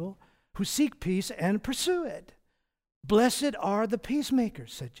from evil, who seek peace and pursue it. Blessed are the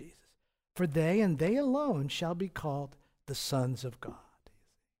peacemakers, said Jesus, for they and they alone shall be called the sons of God.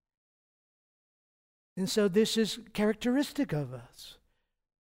 And so this is characteristic of us,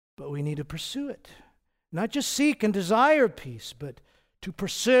 but we need to pursue it. Not just seek and desire peace, but to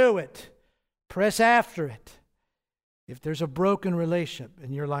pursue it, press after it. If there's a broken relationship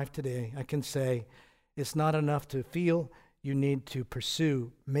in your life today, I can say it's not enough to feel. You need to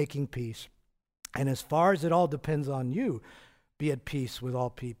pursue making peace. And as far as it all depends on you, be at peace with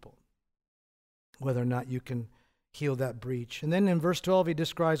all people, whether or not you can heal that breach. And then in verse 12, he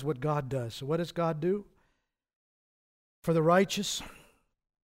describes what God does. So what does God do? For the righteous,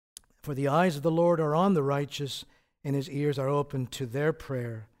 for the eyes of the Lord are on the righteous, and his ears are open to their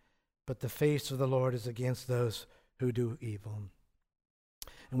prayer, but the face of the Lord is against those who do evil.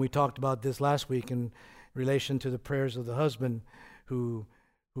 And we talked about this last week in relation to the prayers of the husband who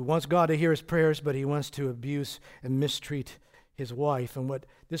wants God to hear his prayers, but he wants to abuse and mistreat his wife. And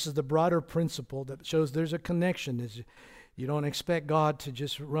this is the broader principle that shows there's a connection. Is you don't expect God to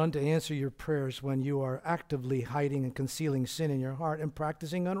just run to answer your prayers when you are actively hiding and concealing sin in your heart and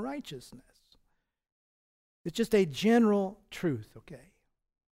practicing unrighteousness. It's just a general truth, okay?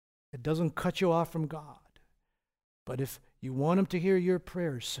 It doesn't cut you off from God. But if you want him to hear your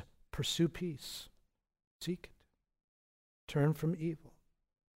prayers, pursue peace. Seek it. Turn from evil.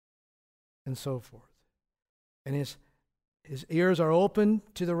 And so forth. And his ears are open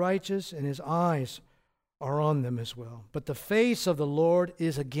to the righteous, and his eyes are on them as well. But the face of the Lord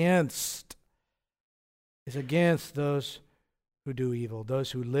is against those who do evil,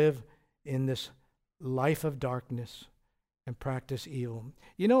 those who live in this life of darkness and practice evil.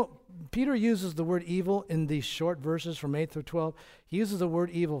 You know, Peter uses the word evil in these short verses from 8 through 12. He uses the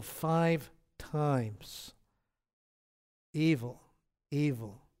word evil 5 times. Evil,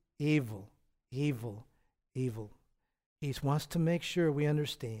 evil, evil, evil, evil. He wants to make sure we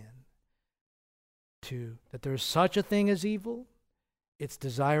understand that there is such a thing as evil. Its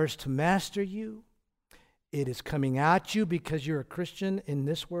desires to master you. It is coming at you because you're a Christian in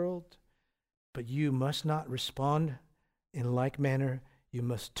this world, but you must not respond in like manner. You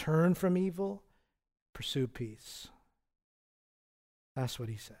must turn from evil, pursue peace. That's what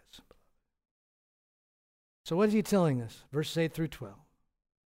he says. So what is he telling us? Verses 8 through 12.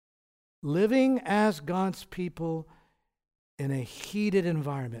 Living as God's people in a heated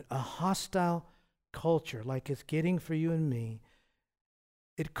environment, a hostile culture like it's getting for you and me,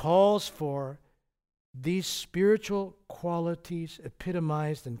 it calls for these spiritual qualities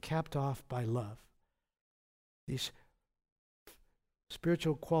epitomized and capped off by love. These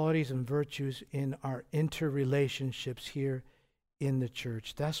spiritual qualities and virtues in our interrelationships here in the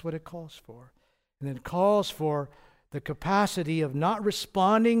church. That's what it calls for. And it calls for the capacity of not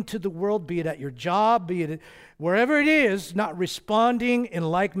responding to the world, be it at your job, be it wherever it is, not responding in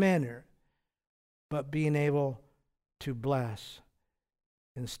like manner, but being able to bless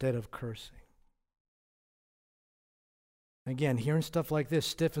instead of cursing. Again, hearing stuff like this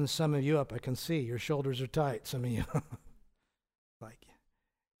stiffens some of you up. I can see your shoulders are tight, some of you. Like,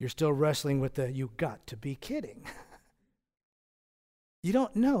 you're still wrestling with the, you got to be kidding. You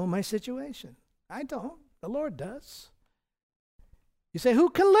don't know my situation. I don't. The Lord does. You say,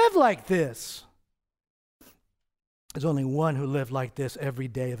 who can live like this? There's only one who lived like this every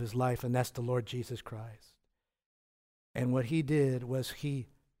day of his life, and that's the Lord Jesus Christ. And what he did was he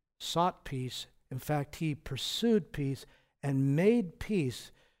sought peace. In fact, he pursued peace and made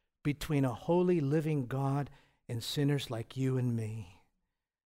peace between a holy, living God and sinners like you and me.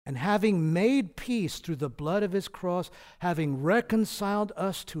 And having made peace through the blood of his cross, having reconciled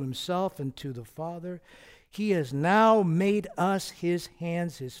us to himself and to the Father, he has now made us his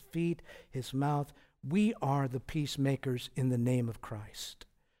hands, his feet, his mouth. We are the peacemakers in the name of Christ.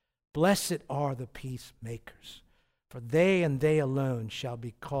 Blessed are the peacemakers, for they and they alone shall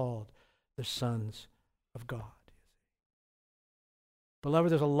be called the sons of God.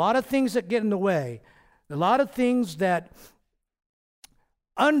 Beloved, there's a lot of things that get in the way, a lot of things that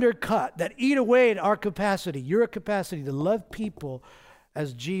undercut, that eat away at our capacity, your capacity to love people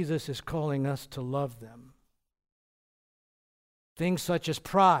as Jesus is calling us to love them. Things such as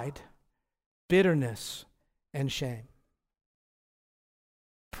pride, bitterness, and shame.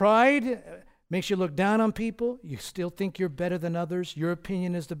 Pride makes you look down on people. You still think you're better than others. Your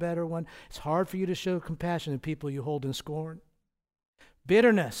opinion is the better one. It's hard for you to show compassion to people you hold in scorn.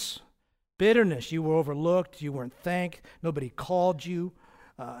 Bitterness. You were overlooked. You weren't thanked. Nobody called you.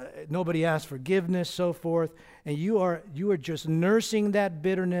 Nobody asked forgiveness, so forth. And you are just nursing that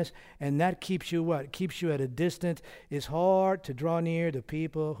bitterness, and that keeps you what? It keeps you at a distance. It's hard to draw near to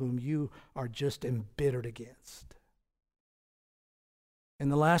people whom you are just embittered against.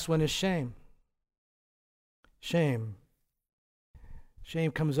 And the last one is shame. Shame.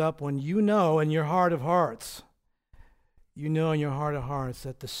 Shame comes up when you know in your heart of hearts,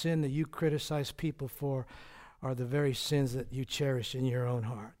 that the sin that you criticize people for are the very sins that you cherish in your own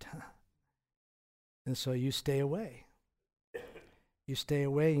heart. And so you stay away. You stay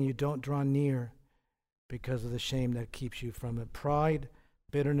away and you don't draw near because of the shame that keeps you from it. Pride,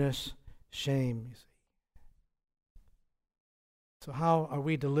 bitterness, shame. You see. So how are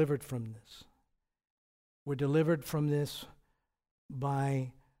we delivered from this? We're delivered from this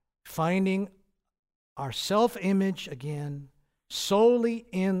by finding our self-image again solely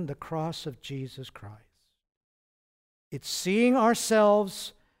in the cross of Jesus Christ. It's seeing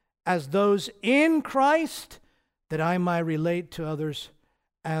ourselves as those in Christ that I might relate to others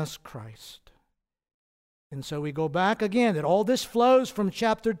as Christ. And so we go back again, that all this flows from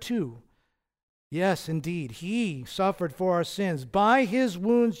chapter 2. Yes, indeed, he suffered for our sins. By his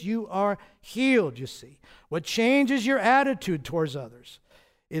wounds you are healed, you see. What changes your attitude towards others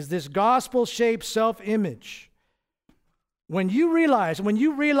is this gospel-shaped self-image. When you realize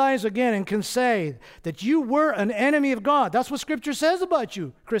again and can say that you were an enemy of God, that's what Scripture says about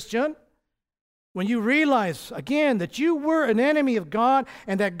you, Christian. When you realize again that you were an enemy of God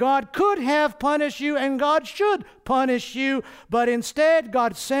and that God could have punished you and God should punish you, but instead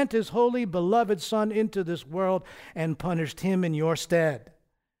God sent his holy beloved Son into this world and punished him in your stead.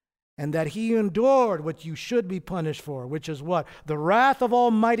 And that he endured what you should be punished for, which is what? The wrath of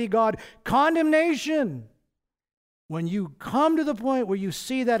Almighty God, condemnation. When you come to the point where you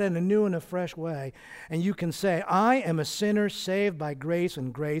see that in a new and a fresh way, and you can say, I am a sinner saved by grace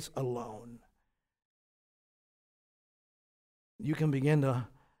and grace alone, you can begin to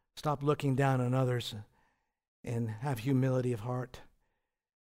stop looking down on others and have humility of heart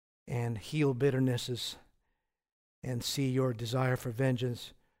and heal bitternesses and see your desire for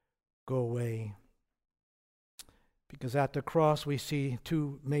vengeance go away. Because at the cross we see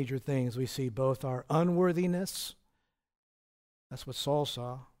two major things. We see both our unworthiness. That's what Saul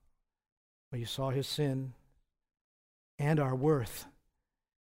saw when he saw his sin, and our worth.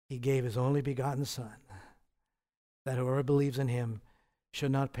 He gave his only begotten Son, that whoever believes in him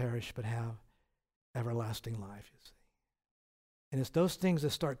should not perish but have everlasting life, you see. And it's those things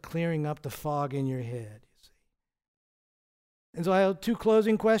that start clearing up the fog in your head, you see. And so I have two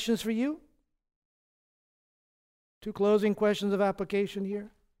closing questions for you. Two closing questions of application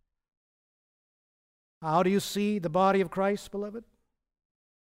here. How do you see the body of Christ, beloved?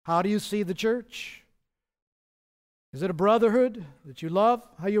 How do you see the church? Is it a brotherhood that you love?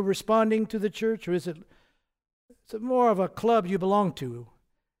 How are you responding to the church? Or is it more of a club you belong to?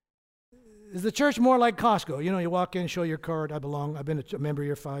 Is the church more like Costco? You know, you walk in, show your card, I belong. I've been a member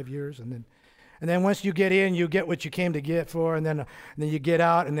here 5 years. And then once you get in, you get what you came to get for. And then you get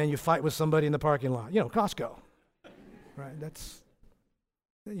out, and then you fight with somebody in the parking lot. You know, Costco. Right?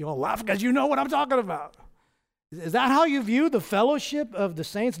 You all laugh because you know what I'm talking about. Is that how you view the fellowship of the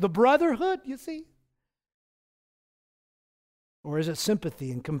saints, the brotherhood, you see? Or is it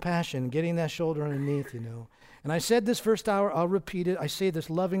sympathy and compassion, getting that shoulder underneath, you know? And I said this first hour, I'll repeat it. I say this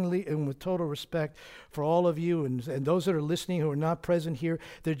lovingly and with total respect for all of you and those that are listening who are not present here.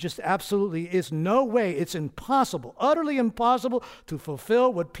 There just absolutely is no way, it's impossible, utterly impossible to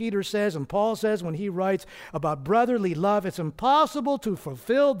fulfill what Peter says and Paul says when he writes about brotherly love. It's impossible to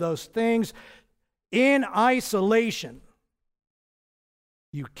fulfill those things in isolation.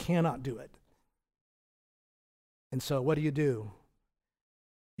 You cannot do it. And so what do?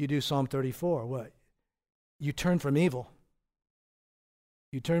 You do Psalm 34. What? You turn from evil.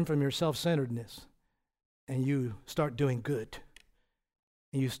 You turn from your self-centeredness, and you start doing good.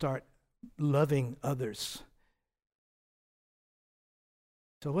 And you start loving others.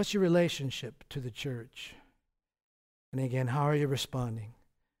 So what's your relationship to the church? And again, how are you responding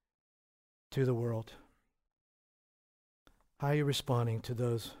to the world? How are you responding to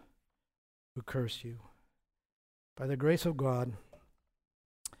those who curse you? By the grace of God,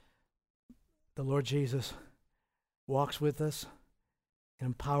 the Lord Jesus walks with us, and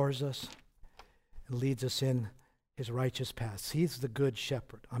empowers us, and leads us in his righteous paths. He's the good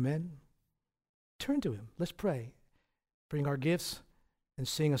shepherd. Amen? Turn to him. Let's pray. Bring our gifts and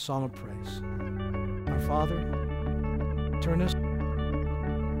sing a song of praise. Our Father, turn us